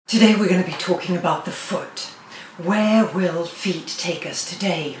Today we're going to be talking about the foot. Where will feet take us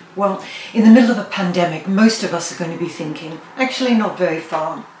today? Well, in the middle of a pandemic, most of us are going to be thinking, actually not very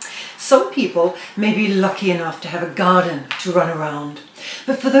far. Some people may be lucky enough to have a garden to run around.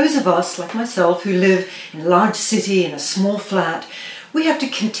 But for those of us, like myself, who live in a large city, in a small flat, we have to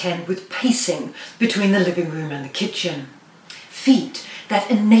contend with pacing between the living room and the kitchen. Feet, that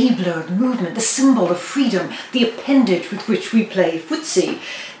enabler of movement, the symbol of freedom, the appendage with which we play footsie,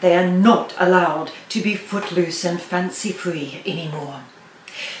 they are not allowed to be footloose and fancy-free anymore.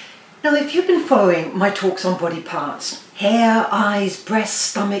 Now, if you've been following my talks on body parts, hair, eyes, breasts,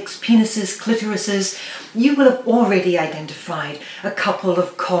 stomachs, penises, clitorises, you will have already identified a couple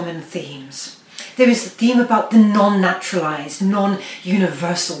of common themes. There is the theme about the non-naturalized,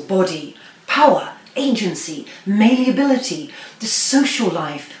 non-universal body, power, agency, malleability, the social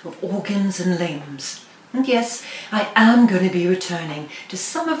life of organs and limbs. And yes, I am going to be returning to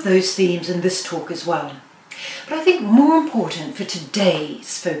some of those themes in this talk as well. But I think more important for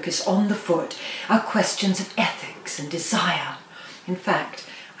today's focus on the foot are questions of ethics and desire. In fact,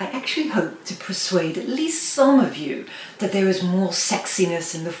 I actually hope to persuade at least some of you that there is more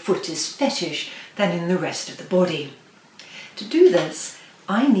sexiness in the foot as fetish than in the rest of the body. To do this,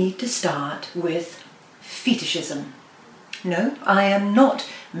 I need to start with fetishism. No, I am not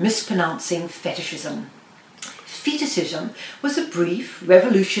mispronouncing fetishism. Fetishism was a brief,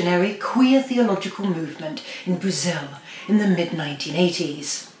 revolutionary, queer theological movement in Brazil in the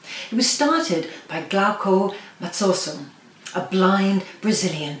mid-1980s. It was started by Glauco Matsoso, a blind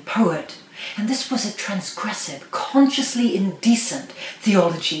Brazilian poet. And this was a transgressive, consciously indecent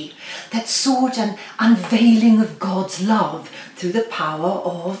theology that sought an unveiling of God's love through the power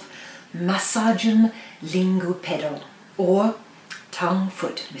of massagem linguipedal, or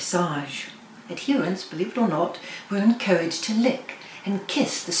tongue-foot massage. Adherents, believe it or not, were encouraged to lick and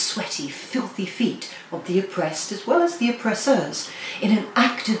kiss the sweaty, filthy feet of the oppressed as well as the oppressors in an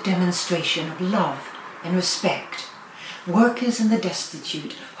active demonstration of love and respect. Workers and the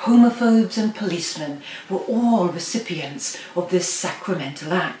destitute, homophobes and policemen were all recipients of this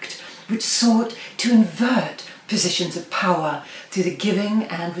sacramental act, which sought to invert positions of power through the giving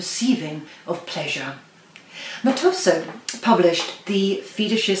and receiving of pleasure. Matsoso published the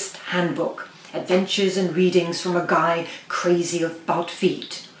Fetishist Handbook, Adventures and Readings from a Guy Crazy About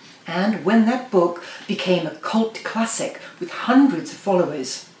Feet. And when that book became a cult classic with hundreds of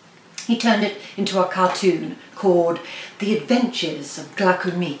followers, he turned it into a cartoon called The Adventures of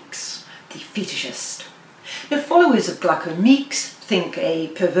Glauco Meeks, the Fetishist. Now, followers of Glauco Meeks, think a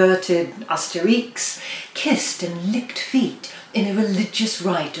perverted Asterix, kissed and licked feet in a religious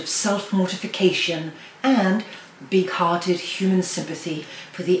rite of self-mortification and big-hearted human sympathy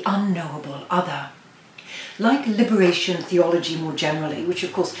for the unknowable other. Like liberation theology more generally, which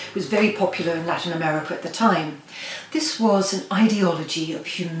of course was very popular in Latin America at the time, this was an ideology of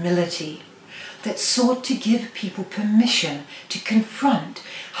humility that sought to give people permission to confront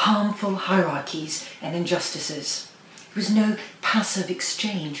harmful hierarchies and injustices. It was no passive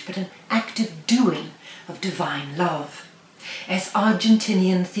exchange, but an active doing of divine love. As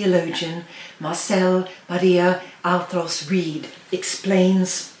Argentinian theologian Marcel Maria Altros Reed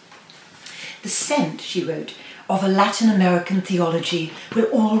explains, "The scent," she wrote, "of a Latin American theology will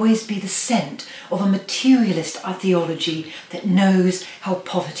always be the scent of a materialist theology that knows how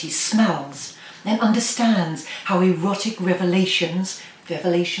poverty smells and understands how erotic revelations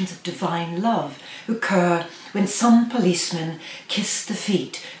of divine love, occur when some policemen kiss the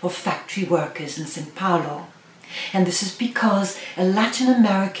feet of factory workers in São Paulo. And this is because a Latin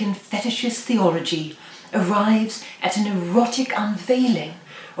American fetishist theology arrives at an erotic unveiling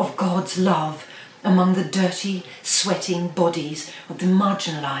of God's love among the dirty, sweating bodies of the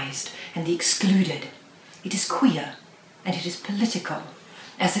marginalized and the excluded. It is queer and it is political,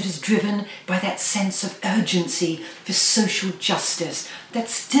 as it is driven by that sense of urgency for social justice that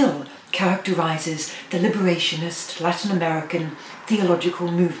still characterizes the liberationist Latin American theological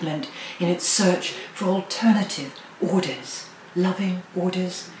movement in its search for alternative orders, loving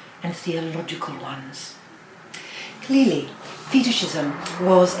orders and theological ones." Clearly, fetishism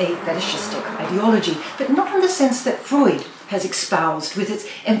was a fetishistic ideology, but not in the sense that Freud has espoused with its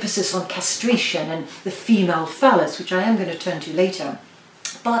emphasis on castration and the female phallus, which I am going to turn to later,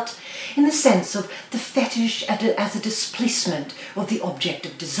 but in the sense of the fetish as a displacement of the object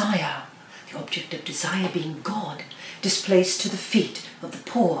of desire being God, displaced to the feet of the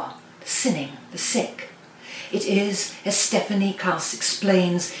poor, the sinning, the sick. It is, as Stephanie Klaus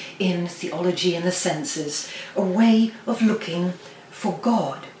explains in Theology and the Senses, a way of looking for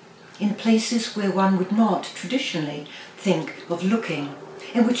God in places where one would not traditionally think of looking,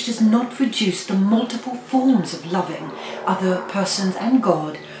 and which does not reduce the multiple forms of loving other persons and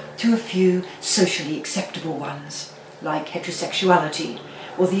God to a few socially acceptable ones, like heterosexuality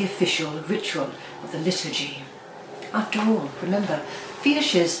or the official ritual of the liturgy. After all, remember,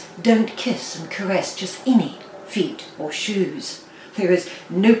 fetishes don't kiss and caress just any feet or shoes. There is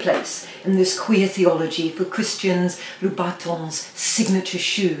no place in this queer theology for Christians Louboutins' signature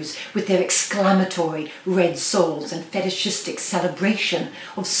shoes with their exclamatory red soles and fetishistic celebration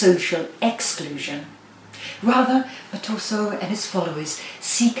of social exclusion. Rather, Matoso and his followers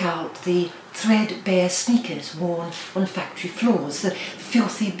seek out the threadbare sneakers worn on factory floors, the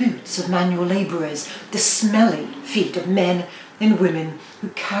filthy boots of manual labourers, the smelly feet of men and women who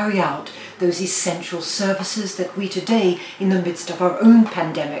carry out those essential services that we today, in the midst of our own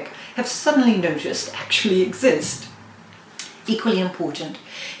pandemic, have suddenly noticed actually exist. Equally important,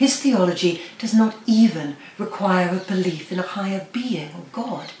 his theology does not even require a belief in a higher being or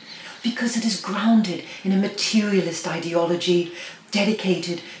God, because it is grounded in a materialist ideology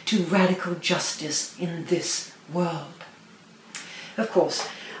dedicated to radical justice in this world. Of course,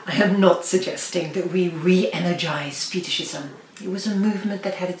 I am not suggesting that we re-energize fetishism. It was a movement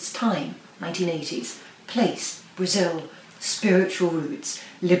that had its time, 1980s, place, Brazil, spiritual roots,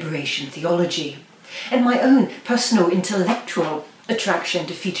 liberation theology. And my own personal intellectual attraction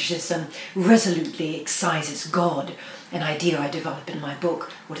to fetishism resolutely excises God, an idea I develop in my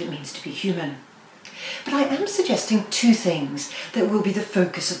book, What It Means to Be Human. But I am suggesting two things that will be the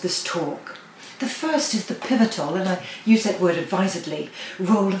focus of this talk. The first is the pivotal, and I use that word advisedly,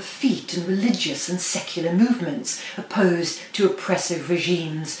 role of feet in religious and secular movements opposed to oppressive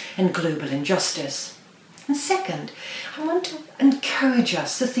regimes and global injustice. And second, I want to encourage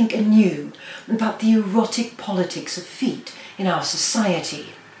us to think anew about the erotic politics of feet in our society.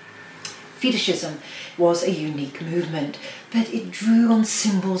 Fetishism was a unique movement, but it drew on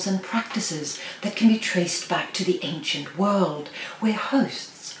symbols and practices that can be traced back to the ancient world, where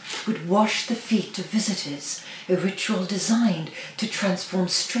hosts would wash the feet of visitors, a ritual designed to transform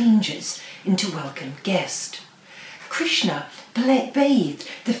strangers into welcome guests. Krishna bathed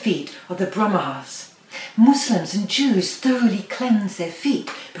the feet of the Brahmanas. Muslims and Jews thoroughly cleanse their feet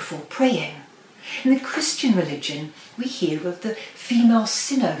before praying. In the Christian religion, we hear of the female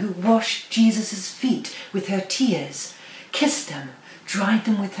sinner who washed Jesus' feet with her tears, kissed them, dried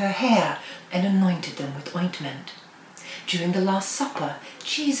them with her hair, and anointed them with ointment. During the Last Supper,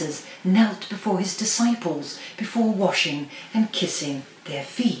 Jesus knelt before his disciples before washing and kissing their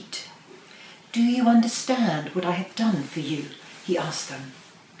feet. "Do you understand what I have done for you?" he asked them.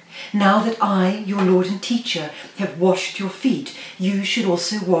 "Now that I, your Lord and teacher, have washed your feet, you should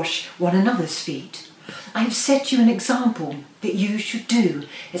also wash one another's feet. I have set you an example that you should do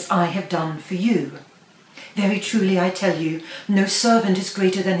as I have done for you. Very truly I tell you, no servant is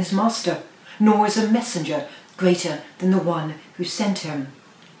greater than his master, nor is a messenger greater than the one who sent him.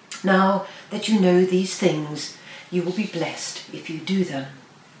 Now that you know these things, you will be blessed if you do them."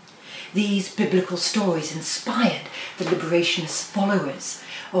 These biblical stories inspired the liberationist followers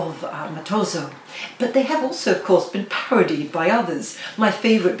of Matoso, but they have also, of course, been parodied by others, my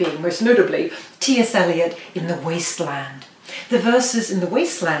favourite being, most notably, T.S. Eliot in The Wasteland. The verses in The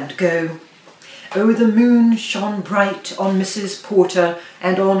Wasteland go, "Oh, the moon shone bright on Mrs. Porter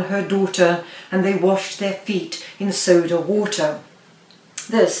and on her daughter, and they washed their feet in soda water."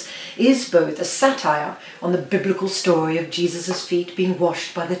 This is both a satire on the biblical story of Jesus' feet being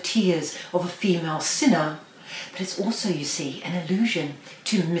washed by the tears of a female sinner, but it's also, you see, an allusion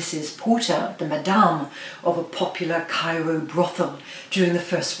to Mrs. Porter, the madame of a popular Cairo brothel during the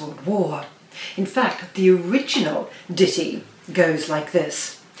First World War. In fact, the original ditty goes like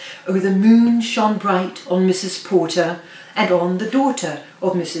this: "Oh, the moon shone bright on Mrs. Porter and on the daughter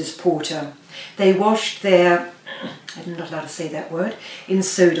of Mrs. Porter. They washed their," I'm not allowed to say that word, "in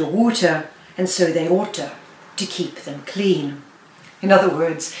soda water, and so they ought to keep them clean." In other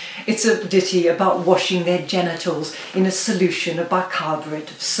words, it's a ditty about washing their genitals in a solution of bicarbonate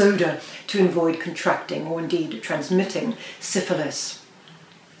of soda to avoid contracting or indeed transmitting syphilis.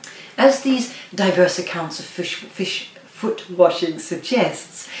 As these diverse accounts of fish foot washing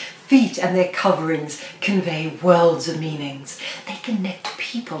suggests, feet and their coverings convey worlds of meanings. They connect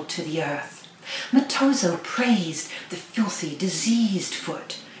people to the earth. Matoso praised the filthy, diseased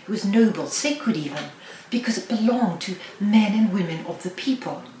foot. It was noble, sacred even, because it belonged to men and women of the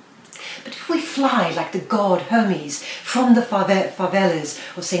people. But if we fly like the god Hermes from the favelas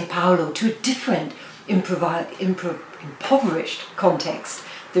of São Paulo to a different impoverished context,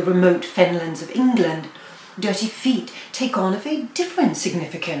 the remote fenlands of England, dirty feet take on a very different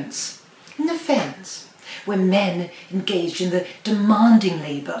significance. In the fens, where men engaged in the demanding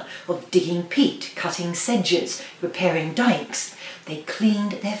labour of digging peat, cutting sedges, repairing dikes. They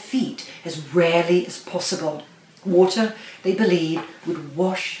cleaned their feet as rarely as possible. Water, they believed, would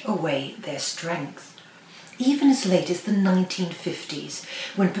wash away their strength. Even as late as the 1950s,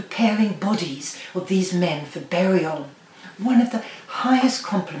 when preparing bodies of these men for burial, one of the highest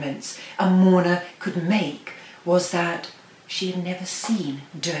compliments a mourner could make was that she had never seen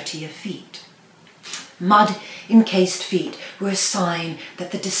dirtier feet. Mud-encased feet were a sign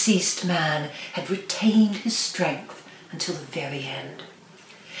that the deceased man had retained his strength until the very end.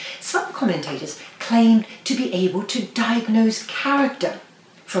 Some commentators claimed to be able to diagnose character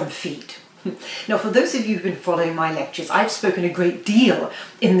from feet. Now, for those of you who've been following my lectures, I've spoken a great deal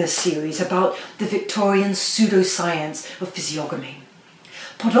in this series about the Victorian pseudoscience of physiognomy.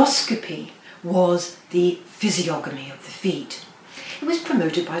 Podoscopy was the physiognomy of the feet. It was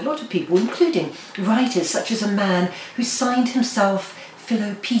promoted by a lot of people, including writers such as a man who signed himself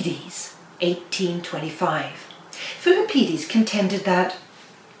Philoppides, 1825. Philoppides contended that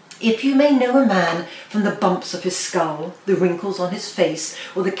if you may know a man from the bumps of his skull, the wrinkles on his face,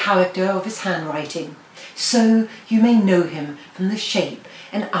 or the character of his handwriting, so you may know him from the shape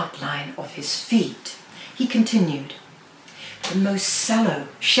and outline of his feet. He continued, the most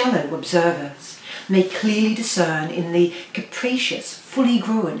shallow observers may clearly discern in the capacious, fully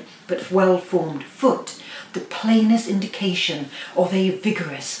grown, but well-formed foot the plainest indication of a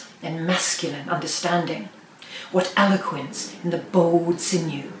vigorous and masculine understanding. What eloquence in the bold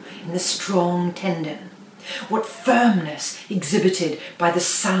sinew, in the strong tendon. What firmness exhibited by the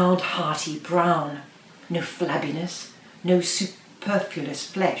sound hearty brown. No flabbiness, no superfluous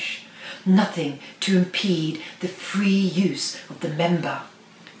flesh, nothing to impede the free use of the member.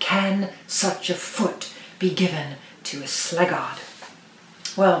 Can such a foot be given to a sluggard?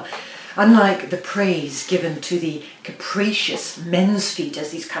 Well, unlike the praise given to the capacious men's feet as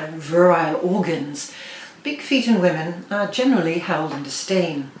these kind of virile organs, big feet in women are generally held in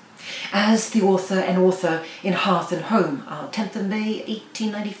disdain. As the author in Hearth and Home, 10th of May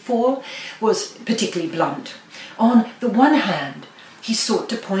 1894, was particularly blunt. On the one hand, he sought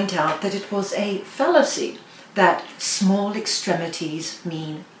to point out that it was a fallacy that small extremities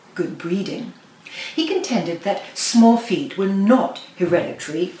mean good breeding. He contended that small feet were not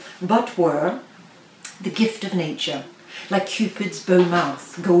hereditary, but were the gift of nature, like Cupid's bow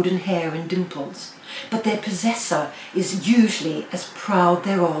mouth, golden hair and dimples. But their possessor is usually as proud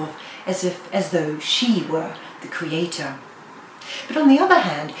thereof as though she were the creator. But on the other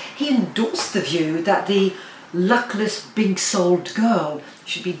hand, he endorsed the view that the luckless, big-souled girl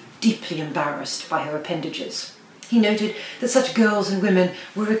should be deeply embarrassed by her appendages. He noted that such girls and women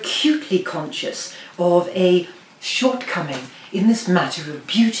were acutely conscious of a shortcoming in this matter of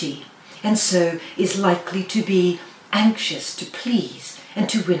beauty, and so is likely to be anxious to please and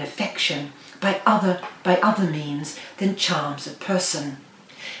to win affection by other means than charms of person.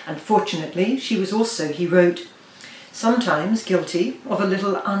 Unfortunately, she was also, he wrote, sometimes guilty of a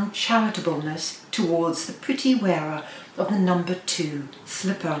little uncharitableness towards the pretty wearer of the number 2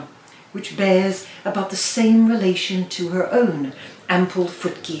 slipper, which bears about the same relation to her own ample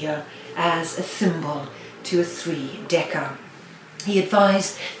footgear as a thimble to a 3-decker. He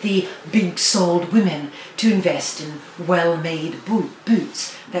advised the big-souled women to invest in well-made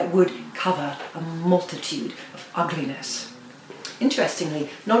boots that would cover a multitude of ugliness. Interestingly,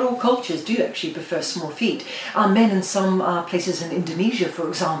 not all cultures do actually prefer small feet. Men in some places in Indonesia, for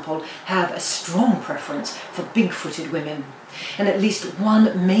example, have a strong preference for big-footed women. And at least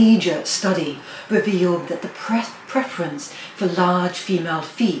one major study revealed that the preference for large female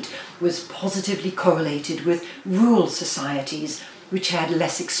feet was positively correlated with rural societies which had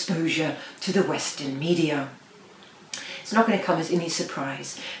less exposure to the Western media. It's not going to come as any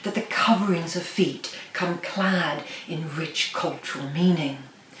surprise that the coverings of feet come clad in rich cultural meaning.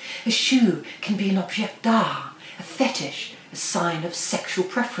 A shoe can be an object d'art, a fetish, a sign of sexual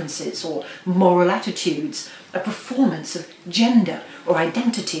preferences or moral attitudes, a performance of gender or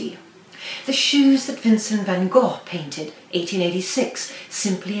identity. The shoes that Vincent van Gogh painted, 1886,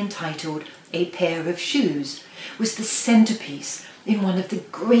 simply entitled A Pair of Shoes, was the centerpiece in one of the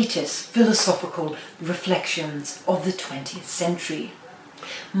greatest philosophical reflections of the 20th century.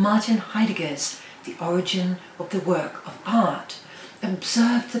 Martin Heidegger's The Origin of the Work of Art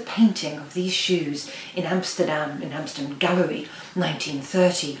observed the painting of these shoes in Amsterdam Gallery,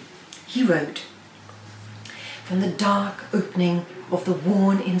 1930. He wrote, "From the dark opening of the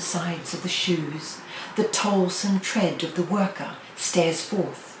worn insides of the shoes, the toilsome tread of the worker stares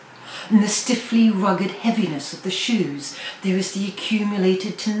forth. In the stiffly rugged heaviness of the shoes, there is the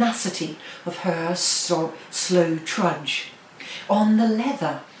accumulated tenacity of her slow trudge. On the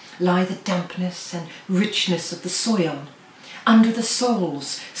leather lie the dampness and richness of the soil. Under the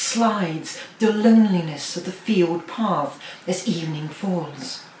soles slides the loneliness of the field path as evening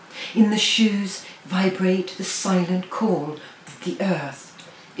falls. In the shoes vibrate the silent call of the earth,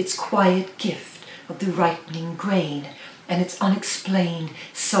 its quiet gift of the ripening grain, and its unexplained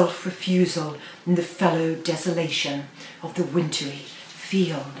self-refusal in the fallow desolation of the wintry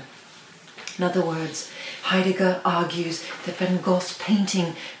field. In other words, Heidegger argues that Van Gogh's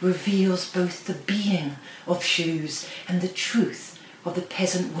painting reveals both the being of shoes and the truth of the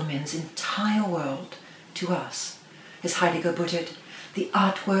peasant woman's entire world to us. As Heidegger put it, the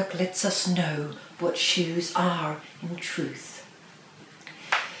artwork lets us know what shoes are in truth.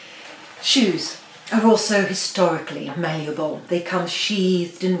 Shoes are also historically malleable. They come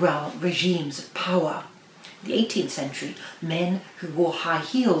sheathed in regimes of power. In the 18th century, men who wore high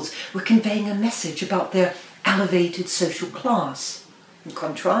heels were conveying a message about their elevated social class. In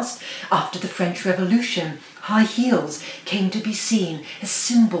contrast, after the French Revolution, high heels came to be seen as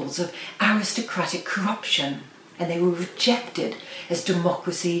symbols of aristocratic corruption, and they were rejected as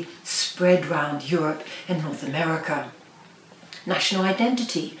democracy spread round Europe and North America. National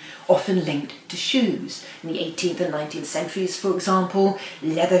identity often linked to shoes. In the 18th and 19th centuries, for example,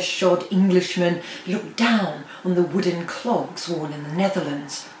 leather-shod Englishmen looked down on the wooden clogs worn in the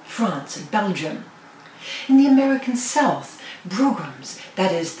Netherlands, France and Belgium. In the American South, Brograms,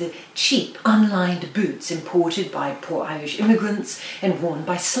 that is, the cheap, unlined boots imported by poor Irish immigrants and worn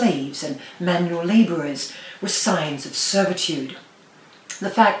by slaves and manual labourers, were signs of servitude. The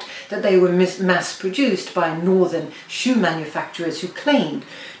fact that they were mass-produced by northern shoe manufacturers who claimed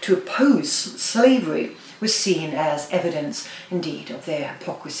to oppose slavery was seen as evidence, indeed, of their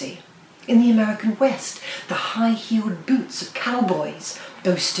hypocrisy. In the American West, the high-heeled boots of cowboys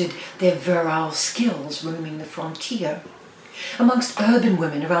boasted their virile skills roaming the frontier. Amongst urban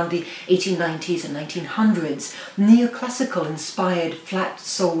women around the 1890s and 1900s, neoclassical-inspired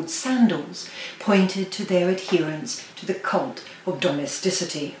flat-soled sandals pointed to their adherence to the cult of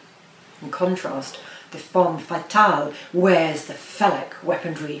domesticity. In contrast, the femme fatale wears the phallic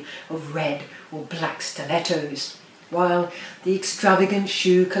weaponry of red or black stilettos, while the extravagant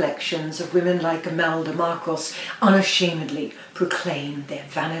shoe collections of women like Imelda Marcos unashamedly proclaim their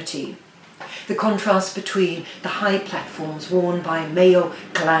vanity. The contrast between the high platforms worn by male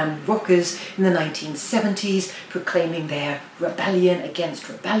glam rockers in the 1970s, proclaiming their rebellion against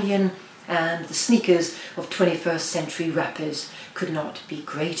rebellion, and the sneakers of 21st century rappers could not be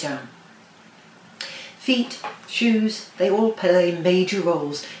greater. Feet, shoes, they all play major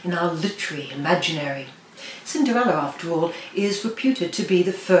roles in our literary imaginary. Cinderella, after all, is reputed to be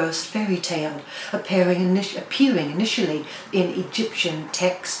the first fairy tale, appearing initially in Egyptian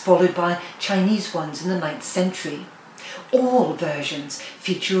texts, followed by Chinese ones in the 9th century. All versions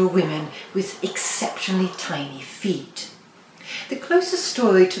feature a woman with exceptionally tiny feet. The closest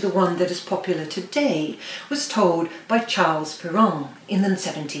story to the one that is popular today was told by Charles Perrault in the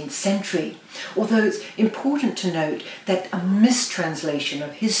 17th century, although it's important to note that a mistranslation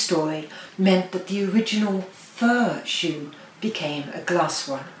of his story meant that the original fur shoe became a glass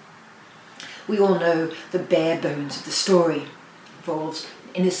one. We all know the bare bones of the story. It involves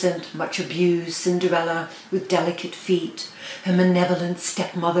innocent, much abused Cinderella with delicate feet, her malevolent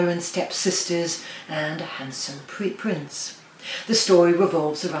stepmother and stepsisters, and a handsome prince. The story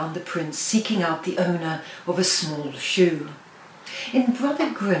revolves around the prince seeking out the owner of a small shoe. In Brother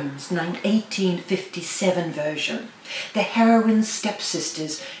Grimm's 1857 version, the heroine's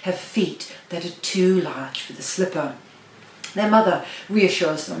stepsisters have feet that are too large for the slipper. Their mother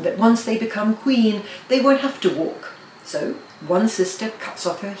reassures them that once they become queen, they won't have to walk. So one sister cuts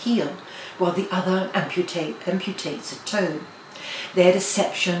off her heel, while the other amputates a toe. Their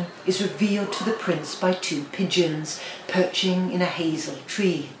deception is revealed to the prince by two pigeons perching in a hazel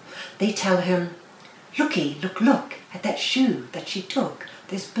tree. They tell him, "Looky, look at that shoe that she took.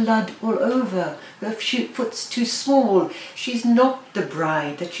 There's blood all over. Her foot's too small. She's not the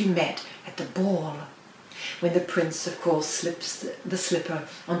bride that you met at the ball." When the prince, of course, slips the slipper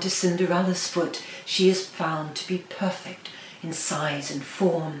onto Cinderella's foot, she is found to be perfect in size and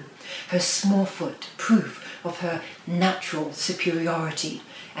form, her small foot proof of her natural superiority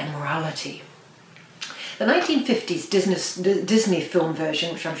and morality. The 1950s Disney film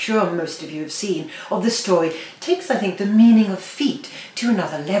version, which I'm sure most of you have seen, of the story takes, I think, the meaning of feet to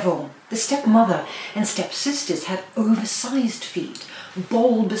another level. The stepmother and stepsisters have oversized feet,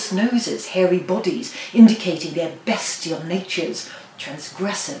 bulbous noses, hairy bodies, indicating their bestial natures,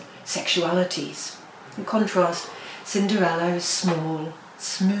 transgressive sexualities. In contrast, Cinderella's small,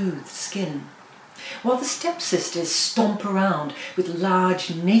 smooth skin, while the stepsisters stomp around with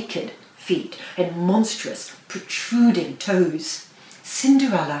large naked feet and monstrous protruding toes,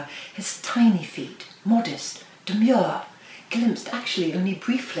 Cinderella has tiny feet, modest, demure, glimpsed actually only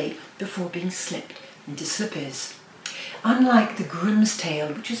briefly before being slipped into slippers. Unlike the Grimm's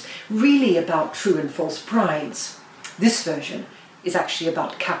tale, which is really about true and false brides, this version is actually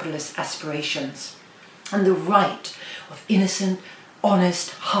about capitalist aspirations and the right of innocent,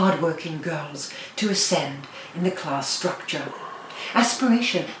 honest, hard-working girls to ascend in the class structure.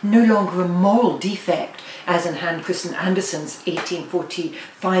 Aspiration no longer a moral defect, as in Hans Christian Andersen's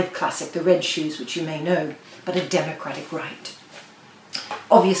 1845 classic, The Red Shoes, which you may know, but a democratic right.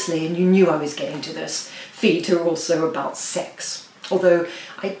 Obviously, and you knew I was getting to this, feet are also about sex, although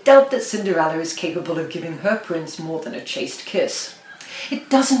I doubt that Cinderella is capable of giving her prince more than a chaste kiss. It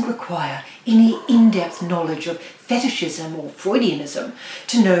doesn't require any in-depth knowledge of fetishism or Freudianism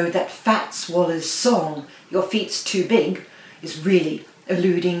to know that Fats Waller's song, "Your Feet's Too Big," is really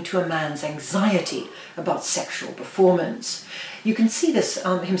alluding to a man's anxiety about sexual performance. You can see this,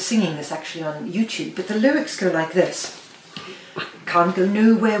 him singing this actually on YouTube, but the lyrics go like this. Can't go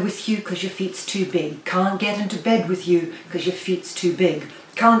nowhere with you 'cause your feet's too big. Can't get into bed with you 'cause your feet's too big.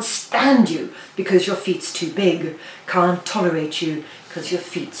 Can't stand you because your feet's too big. Can't tolerate you 'cause your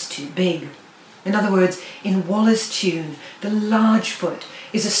feet's too big. In other words, in Waller's tune, the large foot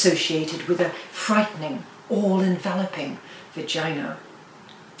is associated with a frightening, all-enveloping vagina.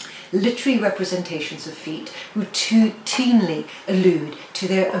 Literary representations of feet routinely allude to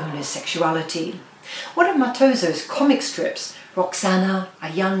their owner's sexuality. One of Matoso's comic strips, Roxana, a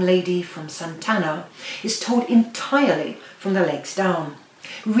young lady from Santana, is told entirely from the legs down.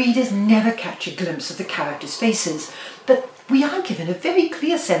 Readers never catch a glimpse of the characters' faces, but we are given a very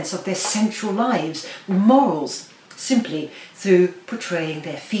clear sense of their central lives, morals, simply through portraying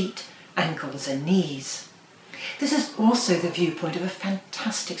their feet, ankles and knees. This is also the viewpoint of a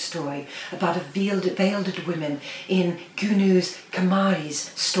fantastic story about a veiled woman in Gunu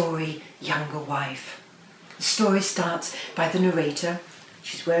Kamari's story, Younger Wife. The story starts by the narrator,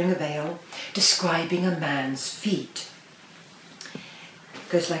 she's wearing a veil, describing a man's feet. It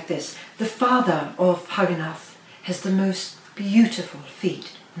goes like this. The father of Harinath has the most beautiful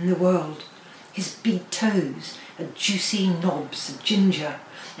feet in the world. His big toes are juicy knobs of ginger,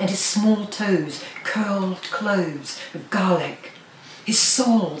 and his small toes curled cloves of garlic. His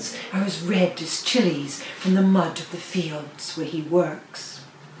soles are as red as chilies from the mud of the fields where he works.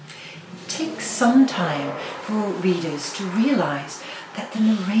 It takes some time for readers to realize that the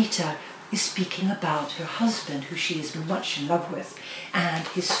narrator is speaking about her husband, who she is much in love with, and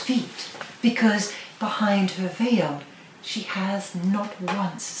his feet, because behind her veil she has not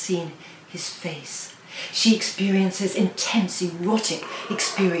once seen his face. She experiences intense erotic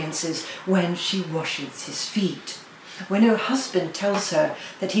experiences when she washes his feet. When her husband tells her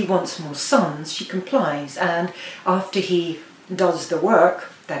that he wants more sons, she complies, and after he does the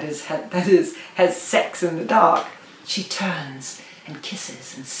work, that is, has sex in the dark, she turns and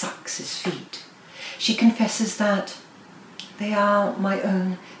kisses and sucks his feet. She confesses that they are my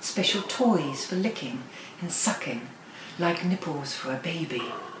own special toys for licking and sucking, like nipples for a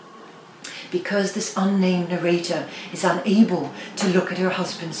baby. Because this unnamed narrator is unable to look at her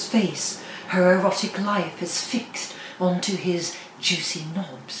husband's face, her erotic life is fixed onto his juicy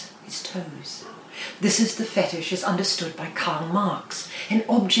knobs, his toes. This is the fetish as understood by Karl Marx, an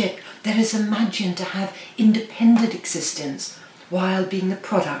object that is imagined to have independent existence while being the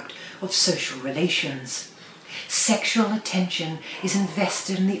product of social relations. Sexual attention is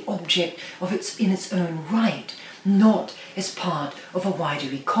invested in the object in its own right, not as part of a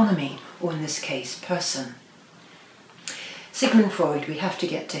wider economy, or in this case, person. Sigmund Freud, we have to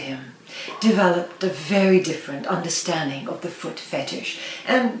get to him, developed a very different understanding of the foot fetish,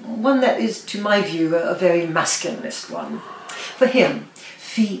 and one that is, to my view, a very masculinist one. For him,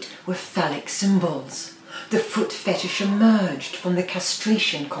 feet were phallic symbols. The foot fetish emerged from the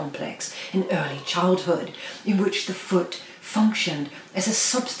castration complex in early childhood, in which the foot functioned as a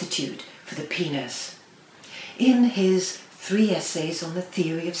substitute for the penis. In his 3 essays on the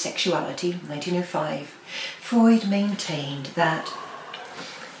theory of sexuality, 1905, Freud maintained that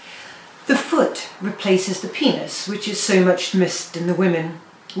the foot replaces the penis, which is so much missed in the woman.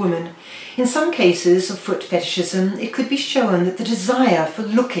 In some cases of foot fetishism, it could be shown that the desire for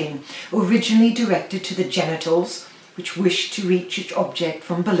looking, originally directed to the genitals, which wished to reach each object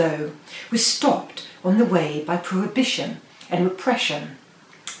from below, was stopped on the way by prohibition and repression,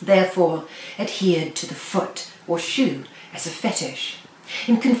 therefore adhered to the foot or shoe as a fetish.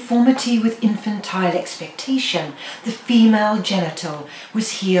 In conformity with infantile expectation, the female genital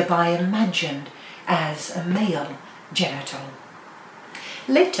was hereby imagined as a male genital.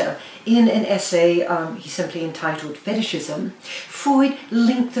 Later, in an essay he simply entitled Fetishism, Freud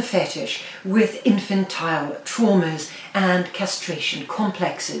linked the fetish with infantile traumas and castration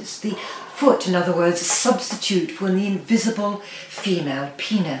complexes. The foot, in other words, a substitute for the invisible female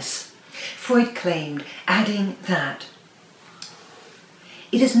penis. Freud claimed, adding that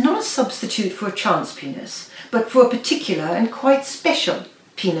it is not a substitute for a chance penis, but for a particular and quite special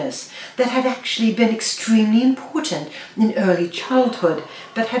penis that had actually been extremely important in early childhood,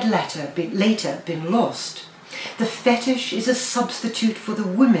 but had later been lost. The fetish is a substitute for the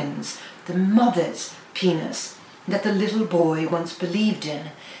woman's, the mother's penis that the little boy once believed in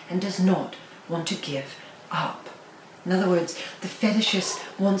and does not want to give up. In other words, the fetishist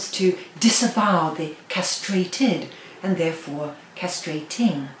wants to disavow the castrated and therefore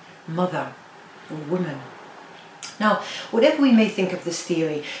castrating mother or woman. Now, whatever we may think of this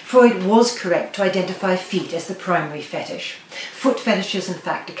theory, Freud was correct to identify feet as the primary fetish. Foot fetishes, in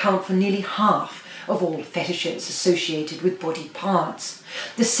fact, account for nearly half of all fetishes associated with body parts.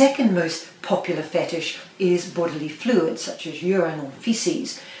 The second most popular fetish is bodily fluids, such as urine or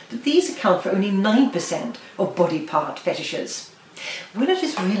feces, but these account for only 9% of body part fetishes. When it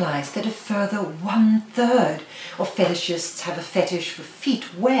is realized that a further 1/3 of fetishists have a fetish for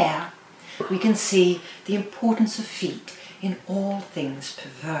feet wear, we can see the importance of feet in all things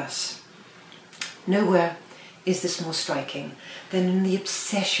perverse. Nowhere is this more striking than in the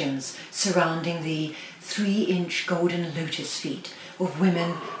obsessions surrounding the 3-inch golden lotus feet of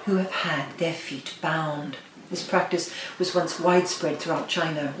women who have had their feet bound. This practice was once widespread throughout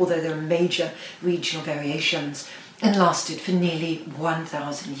China, although there are major regional variations, and lasted for nearly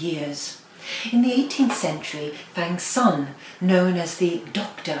 1,000 years. In the 18th century, Fang Sun, known as the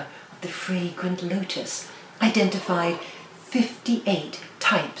Doctor of the Fragrant Lotus, identified 58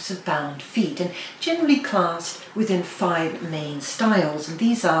 types of bound feet and generally classed within 5 main styles. And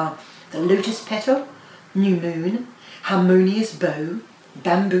these are the lotus petal, new moon, harmonious bow,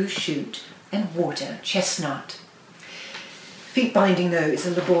 bamboo shoot, and water chestnut. Feet binding, though, is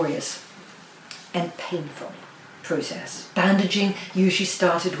a laborious and painful process. Bandaging usually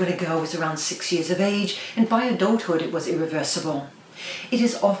started when a girl was around 6 years of age, and by adulthood it was irreversible. It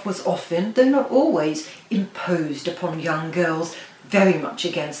was often, though not always, imposed upon young girls very much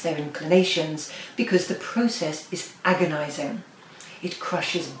against their inclinations because the process is agonizing. It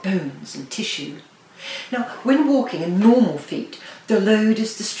crushes bones and tissue. Now, when walking in normal feet, the load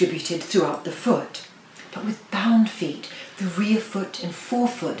is distributed throughout the foot. But with bound feet, the rear foot and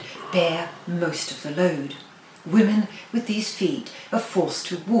forefoot bear most of the load. Women with these feet are forced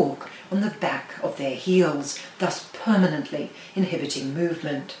to walk on the back of their heels, thus permanently inhibiting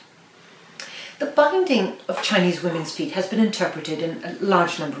movement. The binding of Chinese women's feet has been interpreted in a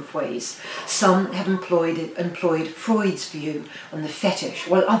large number of ways. Some have employed Freud's view on the fetish,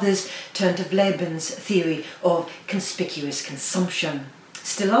 while others turn to Veblen's theory of conspicuous consumption.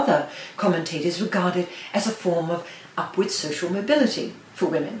 Still other commentators regard it as a form of upward social mobility for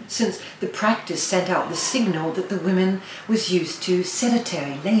women, since the practice sent out the signal that the women was used to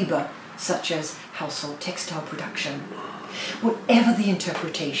sedentary labour, such as household textile production. Whatever the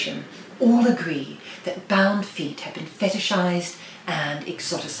interpretation, all agree that bound feet have been fetishized and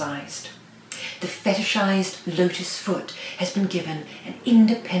exoticized. The fetishized lotus foot has been given an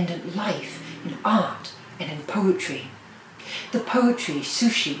independent life in art and in poetry. The poetry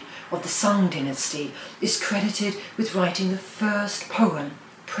Sushi of the Song dynasty is credited with writing the first poem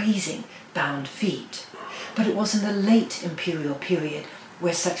praising bound feet, but it was in the late imperial period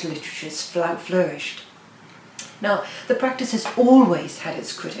where such literatures flourished. Now, the practice has always had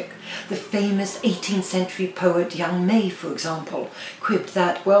its critic. The famous 18th century poet Yang Mei, for example, quipped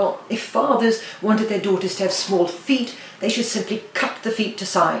that, well, if fathers wanted their daughters to have small feet, they should simply cut the feet to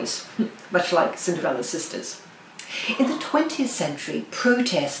size, much like Cinderella's sisters. In the 20th century,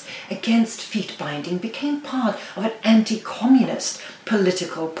 protest against feet binding became part of an anti-communist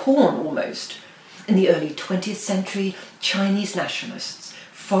political porn almost. In the early 20th century, Chinese nationalists,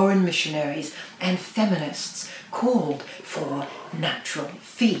 foreign missionaries, and feminists called for natural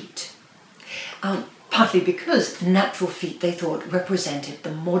feet. Partly because natural feet, they thought, represented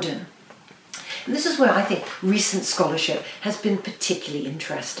the modern. And this is where I think recent scholarship has been particularly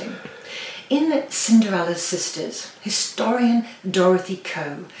interesting. In Cinderella's Sisters, historian Dorothy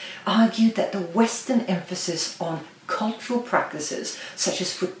Coe argued that the Western emphasis on cultural practices such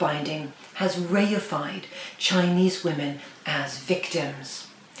as foot binding has reified Chinese women as victims.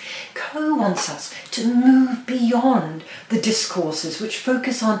 Coe wants us to move beyond the discourses which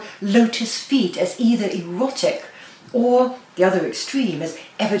focus on lotus feet as either erotic or, the other extreme, as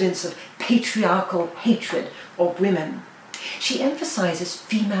evidence of patriarchal hatred of women. She emphasizes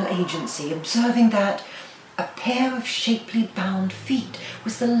female agency, observing that a pair of shapely bound feet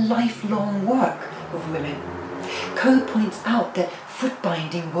was the lifelong work of women. Coe points out that foot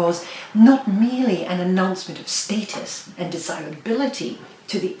binding was not merely an announcement of status and desirability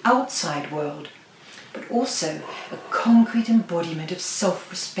to the outside world, but also a concrete embodiment of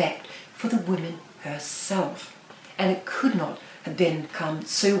self-respect for the woman herself. And it could not have become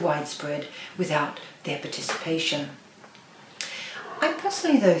so widespread without their participation. I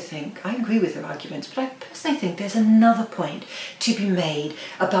personally, though, think, I agree with her arguments, but I personally think there's another point to be made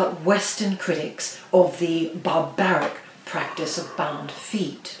about Western critics of the barbaric practice of bound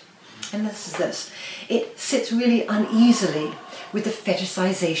feet. And this is this. It sits really uneasily with the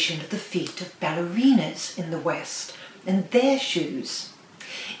fetishization of the feet of ballerinas in the West and their shoes.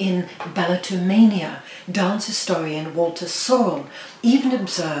 In Balletomania, dance historian Walter Sorrell even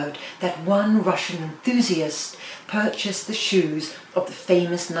observed that one Russian enthusiast purchased the shoes of the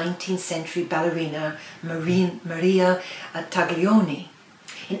famous 19th century ballerina Maria Taglioni.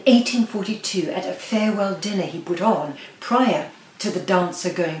 In 1842, at a farewell dinner he put on prior to the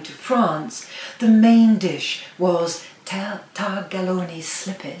dancer going to France, the main dish was Taglioni's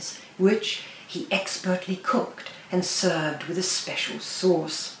slippers, which he expertly cooked and served with a special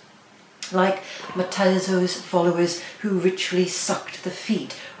sauce. Like Mattezzo's followers who ritually sucked the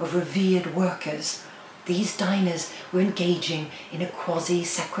feet of revered workers, these diners were engaging in a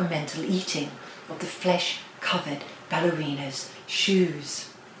quasi-sacramental eating of the flesh-covered ballerina's shoes.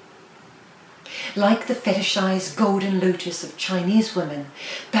 Like the fetishized golden lotus of Chinese women,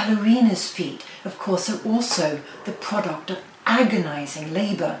 ballerinas' feet, of course, are also the product of agonizing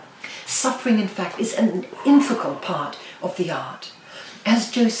labor. Suffering, in fact, is an integral part of the art.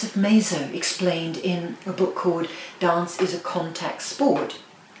 As Joseph Mazo explained in a book called Dance is a Contact Sport,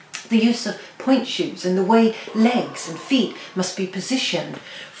 the use of point shoes and the way legs and feet must be positioned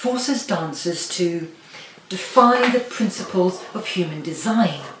forces dancers to defy the principles of human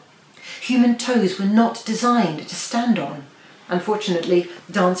design. Human toes were not designed to stand on. Unfortunately,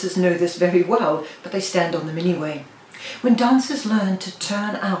 dancers know this very well, but they stand on them anyway. When dancers learn to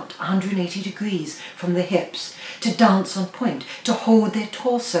turn out 180 degrees from the hips, to dance on point, to hold their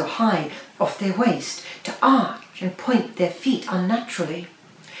torso high off their waist, to arch and point their feet unnaturally,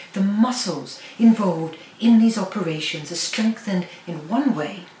 the muscles involved in these operations are strengthened in one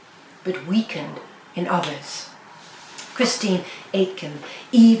way, but weakened in others. Christine Aitken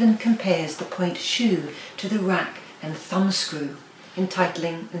even compares the point shoe to the rack and thumbscrew,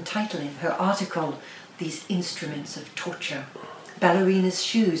 entitling her article, These Instruments of Torture. Ballerinas'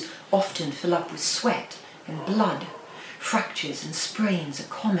 shoes often fill up with sweat and blood. Fractures and sprains are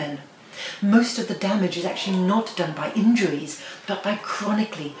common. Most of the damage is actually not done by injuries, but by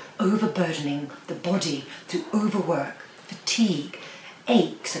chronically overburdening the body through overwork, fatigue,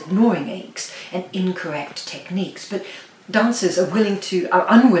 aches, ignoring aches, and incorrect techniques. But dancers are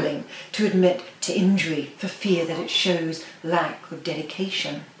unwilling to admit to injury for fear that it shows lack of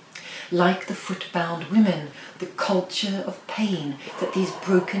dedication. Like the foot-bound women, the culture of pain that these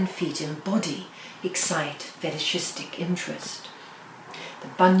broken feet embody excite fetishistic interest. The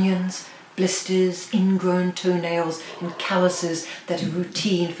bunions, blisters, ingrown toenails, and calluses that are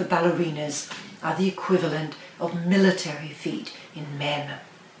routine for ballerinas are the equivalent of military feet in men.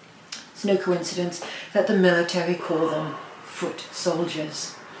 It's no coincidence that the military call them foot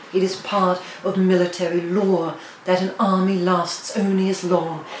soldiers. It is part of military law that an army lasts only as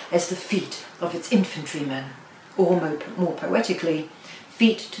long as the feet of its infantrymen. Or more poetically,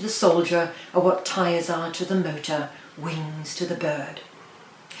 feet to the soldier are what tires are to the motor, wings to the bird.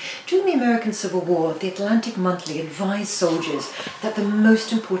 During the American Civil War, the Atlantic Monthly advised soldiers that the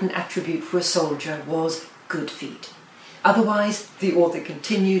most important attribute for a soldier was good feet. Otherwise, the author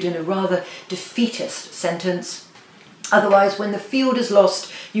continued in a rather defeatist sentence, otherwise, when the field is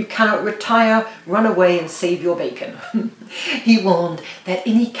lost, you cannot retire, run away, and save your bacon. He warned that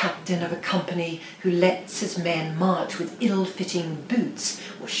any captain of a company who lets his men march with ill-fitting boots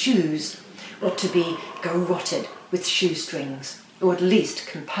or shoes ought to be garroted with shoestrings, or at least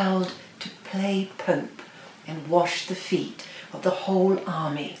compelled to play pope and wash the feet of the whole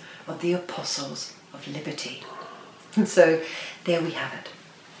army of the apostles of liberty. And so, there we have it.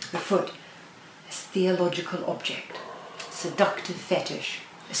 The foot as theological object, seductive fetish,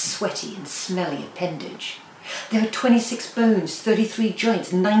 a sweaty and smelly appendage. There are 26 bones, 33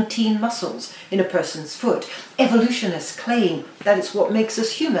 joints, 19 muscles in a person's foot. Evolutionists claim that it's what makes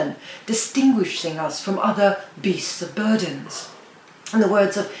us human, distinguishing us from other beasts of burdens. In the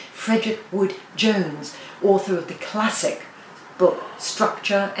words of Frederick Wood Jones, author of the classic book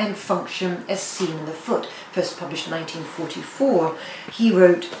Structure and Function as Seen in the Foot, first published in 1944, he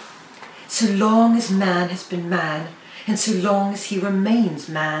wrote, "So long as man has been man, and so long as he remains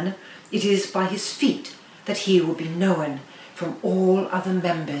man, it is by his feet that he will be known from all other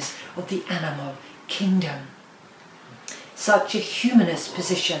members of the animal kingdom." Such a humanist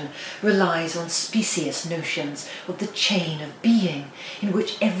position relies on specious notions of the chain of being, in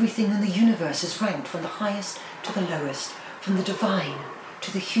which everything in the universe is ranked from the highest to the lowest, from the divine to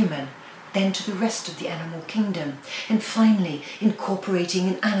the human, then to the rest of the animal kingdom, and finally incorporating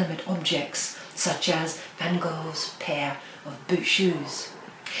inanimate objects, such as Van Gogh's pair of boot shoes.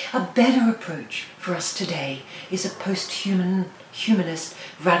 A better approach for us today is a post-humanist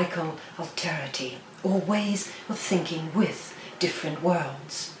radical alterity, or ways of thinking with different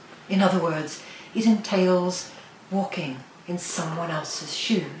worlds. In other words, it entails walking in someone else's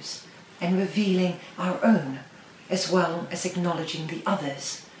shoes and revealing our own, as well as acknowledging the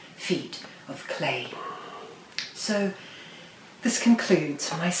other's feet of clay. So this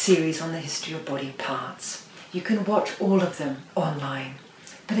concludes my series on the history of body parts. You can watch all of them online,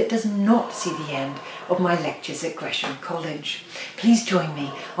 but it does not see the end of my lectures at Gresham College. Please join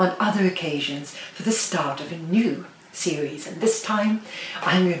me on other occasions for the start of a new series, and this time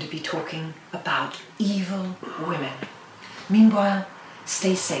I'm going to be talking about evil women. Meanwhile,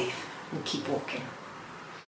 stay safe and keep walking.